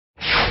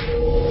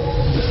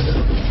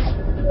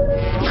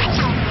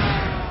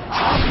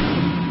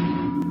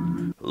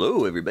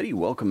Hello everybody,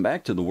 welcome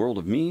back to the world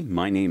of me.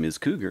 My name is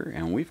Cougar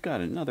and we've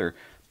got another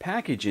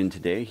package in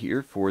today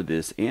here for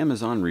this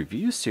Amazon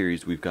review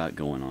series we've got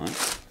going on.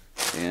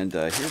 And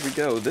here we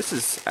go. This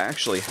is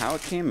actually how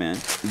it came in.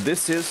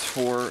 This is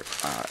for,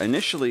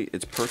 initially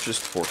it's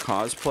purchased for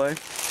cosplay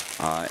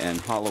and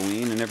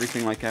Halloween and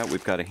everything like that.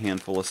 We've got a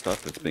handful of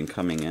stuff that's been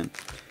coming in.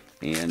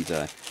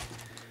 And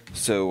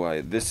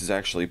so this is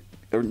actually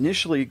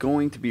initially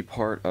going to be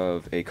part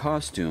of a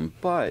costume,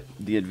 but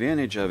the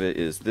advantage of it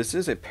is this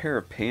is a pair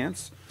of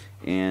pants,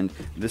 and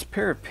this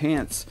pair of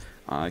pants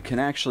can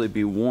actually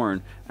be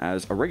worn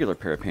as a regular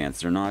pair of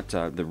pants. They're not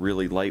the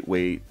really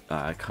lightweight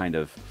kind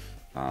of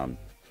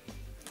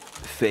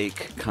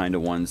fake kind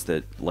of ones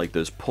that like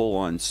those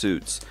pull-on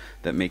suits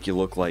that make you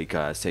look like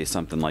say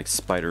something like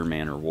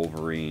Spider-Man or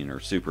Wolverine or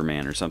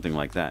Superman or something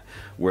like that,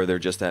 where they're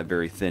just that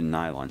very thin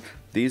nylon.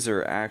 These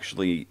are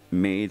actually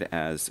made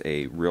as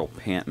a real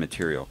pant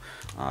material.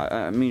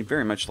 I mean,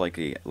 very much like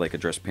a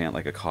dress pant,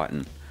 like a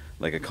cotton.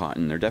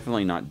 They're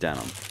definitely not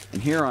denim.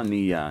 And here on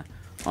the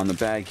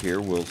bag here,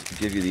 we'll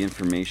give you the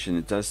information.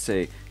 It does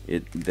say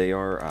they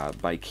are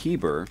by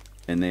Keybur,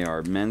 and they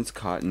are men's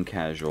cotton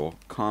casual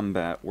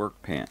combat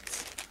work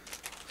pants.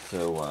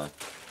 So,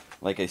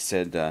 like I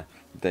said,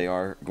 they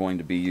are going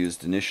to be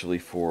used initially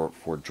for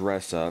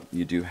dress up.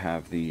 You do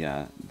have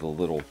the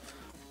little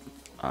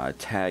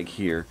tag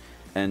here.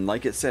 And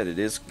like it said,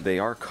 they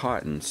are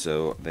cotton,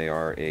 so they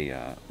are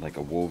like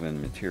a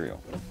woven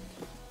material.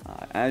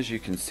 As you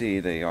can see,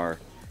 they are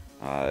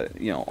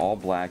all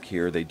black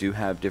here. They do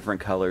have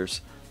different colors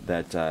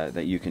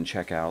that you can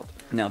check out.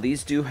 Now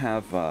these do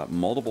have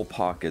multiple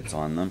pockets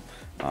on them.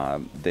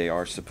 They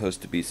are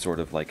supposed to be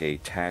sort of like a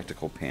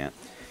tactical pant.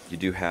 You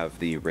do have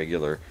the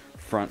regular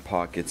front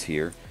pockets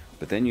here,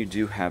 but then you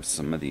do have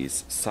some of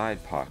these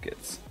side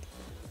pockets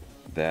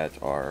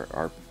that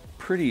are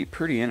pretty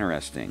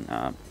interesting.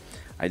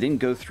 I didn't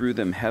go through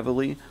them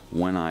heavily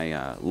when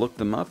I looked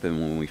them up and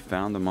when we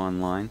found them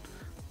online,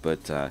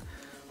 but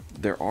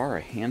there are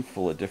a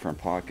handful of different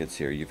pockets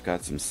here. You've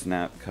got some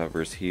snap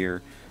covers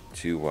here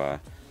to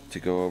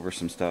go over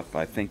some stuff.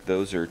 I think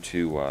those are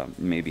to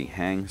maybe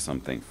hang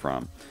something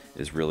from,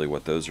 is really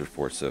what those are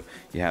for. So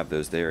you have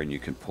those there and you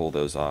can pull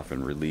those off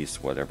and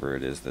release whatever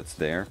it is that's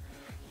there.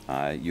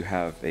 You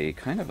have a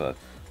kind of a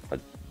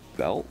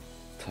belt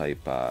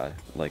type,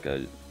 like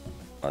a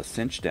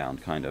cinch down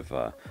kind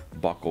of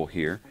buckle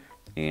here,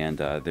 and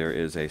there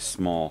is a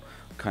small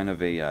kind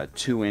of a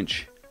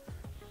 2-inch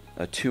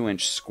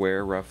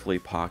square roughly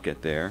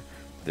pocket there.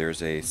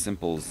 There's a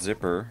simple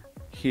zipper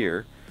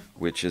here,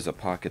 which is a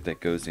pocket that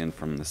goes in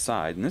from the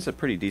side, and this is a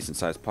pretty decent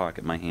sized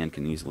pocket. My hand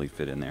can easily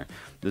fit in there.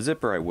 The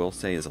zipper, I will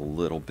say, is a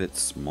little bit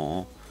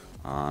small.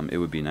 It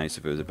would be nice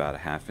if it was about a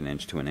 ½ an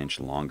inch to an inch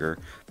longer,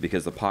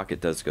 because the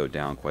pocket does go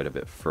down quite a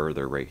bit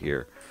further right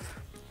here.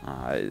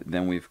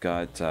 Then we've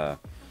got a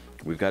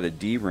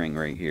D-ring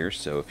right here,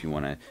 so if you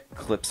want to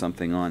clip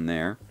something on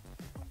there.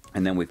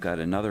 And then we've got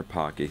another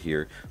pocket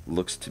here,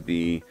 looks to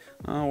be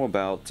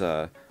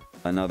about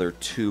another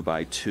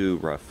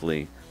 2x2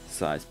 roughly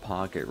size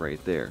pocket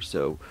right there.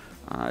 So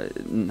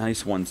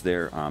nice ones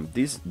there.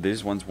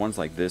 These ones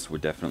like this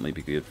would definitely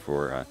be good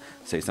for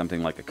say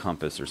something like a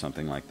compass or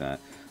something like that.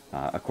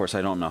 Of course,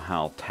 I don't know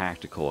how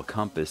tactical a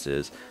compass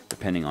is,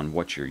 depending on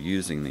what you're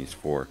using these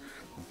for.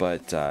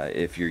 But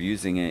if you're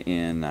using it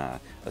in a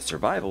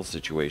survival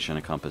situation,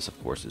 a compass,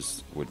 of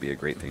course, would be a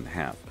great thing to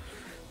have.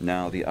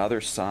 Now, the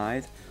other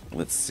side,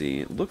 let's see.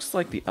 It looks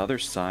like the other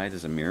side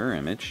is a mirror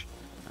image.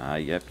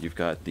 Yep, you've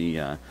got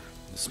the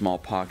small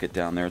pocket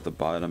down there at the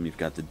bottom. You've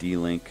got the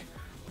D-link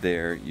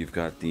there. You've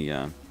got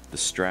the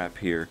strap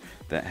here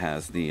that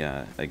has the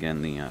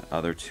again the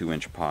other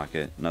 2-inch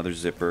pocket. Another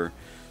zipper.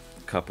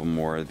 A couple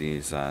more of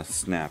these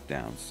snap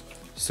downs.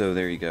 So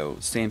there you go.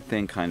 Same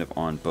thing, kind of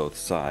on both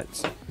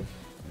sides.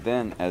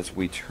 Then, as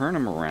we turn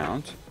them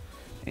around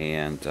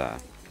and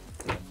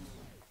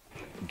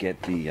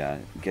get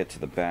to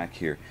the back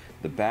here,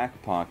 the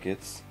back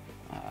pockets,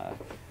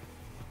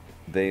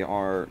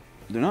 they're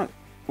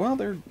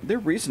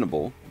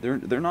reasonable.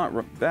 They're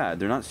not bad.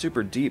 They're not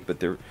super deep, but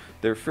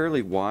they're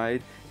fairly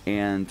wide,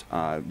 and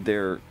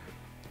they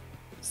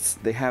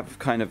have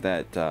kind of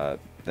that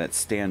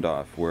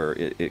standoff where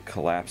it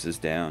collapses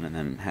down and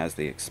then has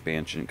the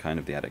expansion, kind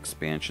of that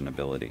expansion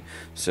ability.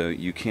 So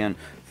you can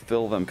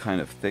fill them kind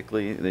of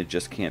thickly. They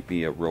just can't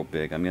be a real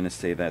big. I'm going to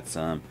say that's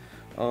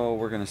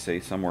we're going to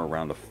say somewhere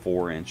around a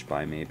 4-inch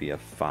by maybe a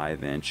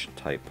 5-inch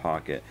type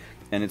pocket,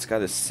 and it's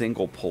got a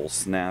single pull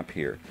snap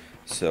here.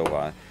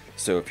 So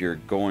so if you're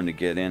going to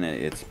get in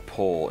it, it's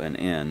pull and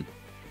in.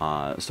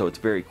 So it's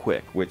very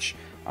quick, which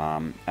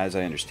as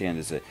I understand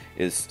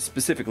is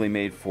specifically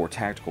made for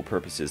tactical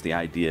purposes. The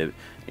idea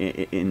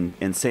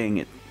in saying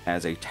it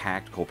as a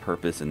tactical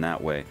purpose in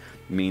that way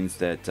means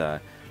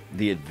that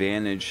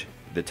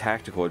the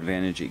tactical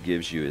advantage it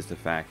gives you is the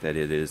fact that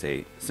it is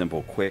a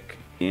simple, quick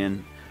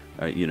in,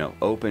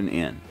 open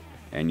in,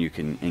 and you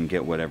can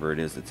get whatever it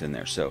is that's in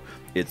there. So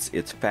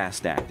it's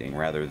fast acting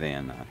rather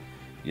than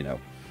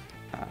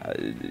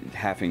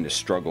having to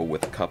struggle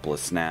with a couple of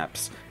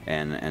snaps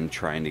and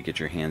trying to get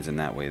your hands in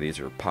that way. These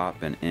are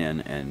popping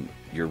in and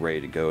you're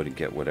ready to go to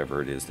get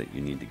whatever it is that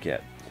you need to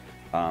get.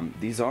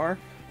 These are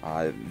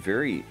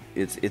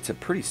it's a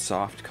pretty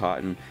soft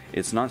cotton.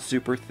 It's not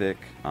super thick.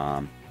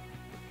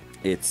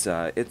 It's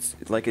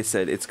like I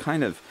said, it's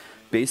kind of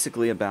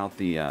basically about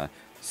the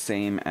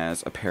same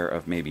as a pair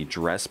of maybe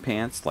dress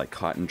pants, like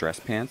cotton dress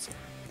pants.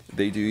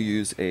 They do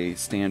use a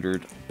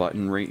standard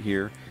button right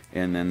here,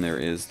 and then there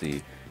is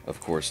the, of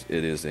course,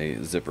 it is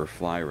a zipper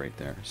fly right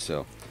there.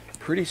 So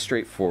pretty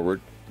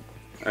straightforward.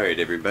 Alright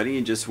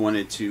everybody, just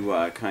wanted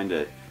to kind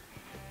of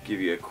give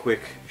you a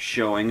quick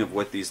showing of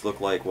what these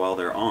look like while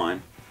they're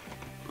on.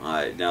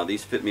 Now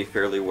these fit me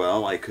fairly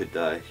well. I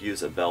could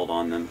use a belt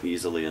on them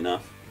easily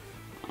enough.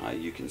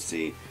 You can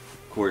see,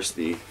 of course,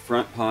 the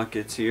front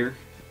pockets here,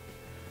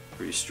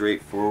 pretty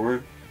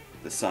straightforward.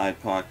 The side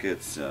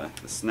pockets, the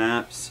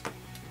snaps.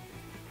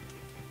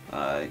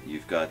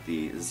 You've got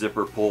the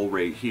zipper pull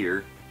right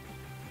here,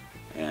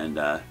 and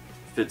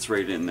fits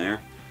right in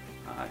there.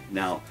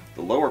 Now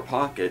the lower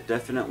pocket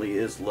definitely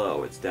is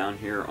low. It's down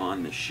here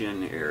on the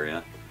shin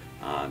area.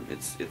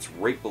 It's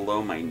right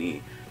below my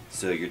knee,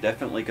 so you're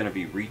definitely going to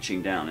be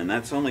reaching down, and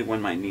that's only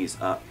when my knee's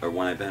up or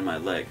when I bend my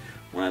leg.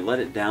 When I let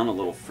it down a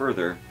little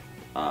further,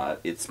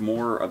 it's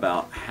more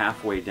about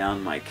halfway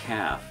down my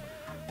calf,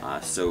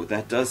 so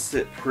that does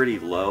sit pretty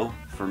low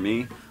for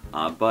me.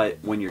 But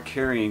when you're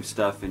carrying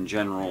stuff in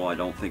general, I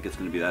don't think it's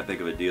going to be that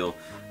big of a deal,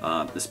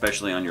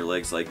 especially on your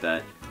legs like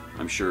that.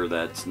 I'm sure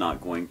that's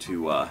not going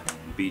to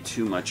be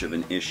too much of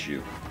an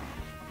issue.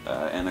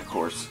 And of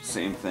course,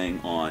 same thing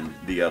on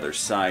the other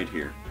side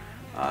here.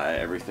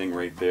 Everything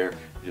right there,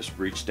 just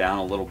reach down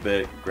a little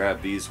bit,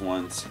 grab these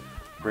ones,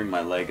 bring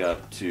my leg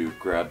up to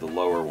grab the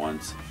lower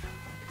ones.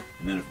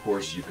 And then of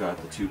course you've got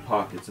the two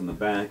pockets in the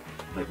back,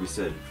 like we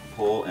said,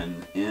 pull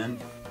and in.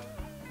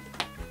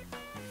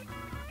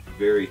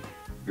 Very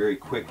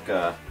quick.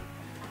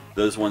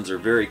 Those ones are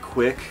very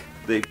quick.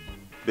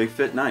 They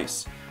fit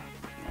nice.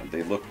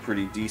 They look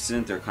pretty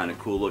decent. They're kind of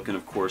cool looking,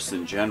 of course,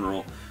 in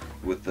general,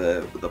 with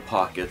the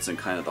pockets and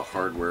kind of the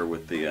hardware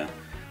with the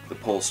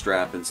pull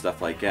strap and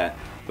stuff like that.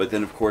 But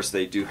then, of course,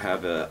 they do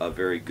have a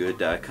very good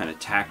kind of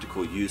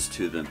tactical use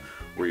to them,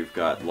 where you've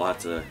got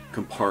lots of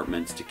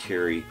compartments to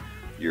carry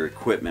your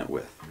equipment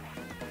with.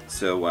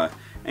 So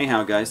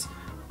anyhow, guys,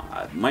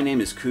 my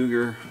name is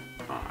Cougar.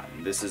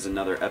 This is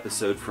another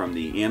episode from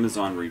the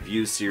Amazon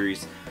review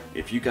series.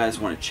 If you guys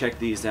want to check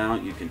these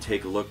out, you can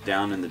take a look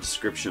down in the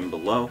description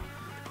below.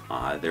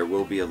 There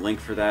will be a link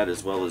for that,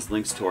 as well as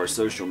links to our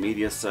social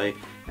media site.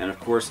 And of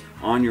course,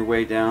 on your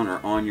way down or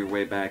on your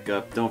way back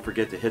up, don't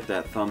forget to hit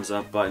that thumbs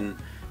up button,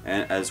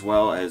 and as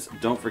well as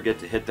don't forget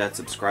to hit that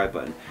subscribe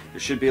button. There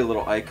should be a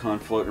little icon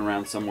floating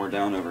around somewhere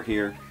down over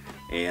here,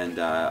 and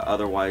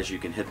otherwise you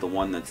can hit the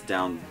one that's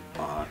down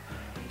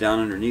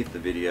underneath the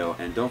video,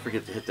 and don't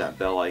forget to hit that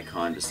bell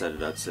icon to set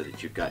it up so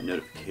that you've got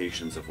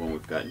notifications of when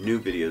we've got new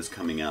videos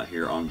coming out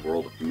here on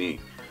World of Me.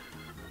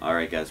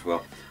 Alright guys,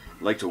 well,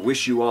 I'd like to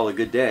wish you all a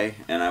good day,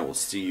 and I will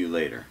see you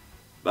later.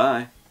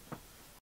 Bye!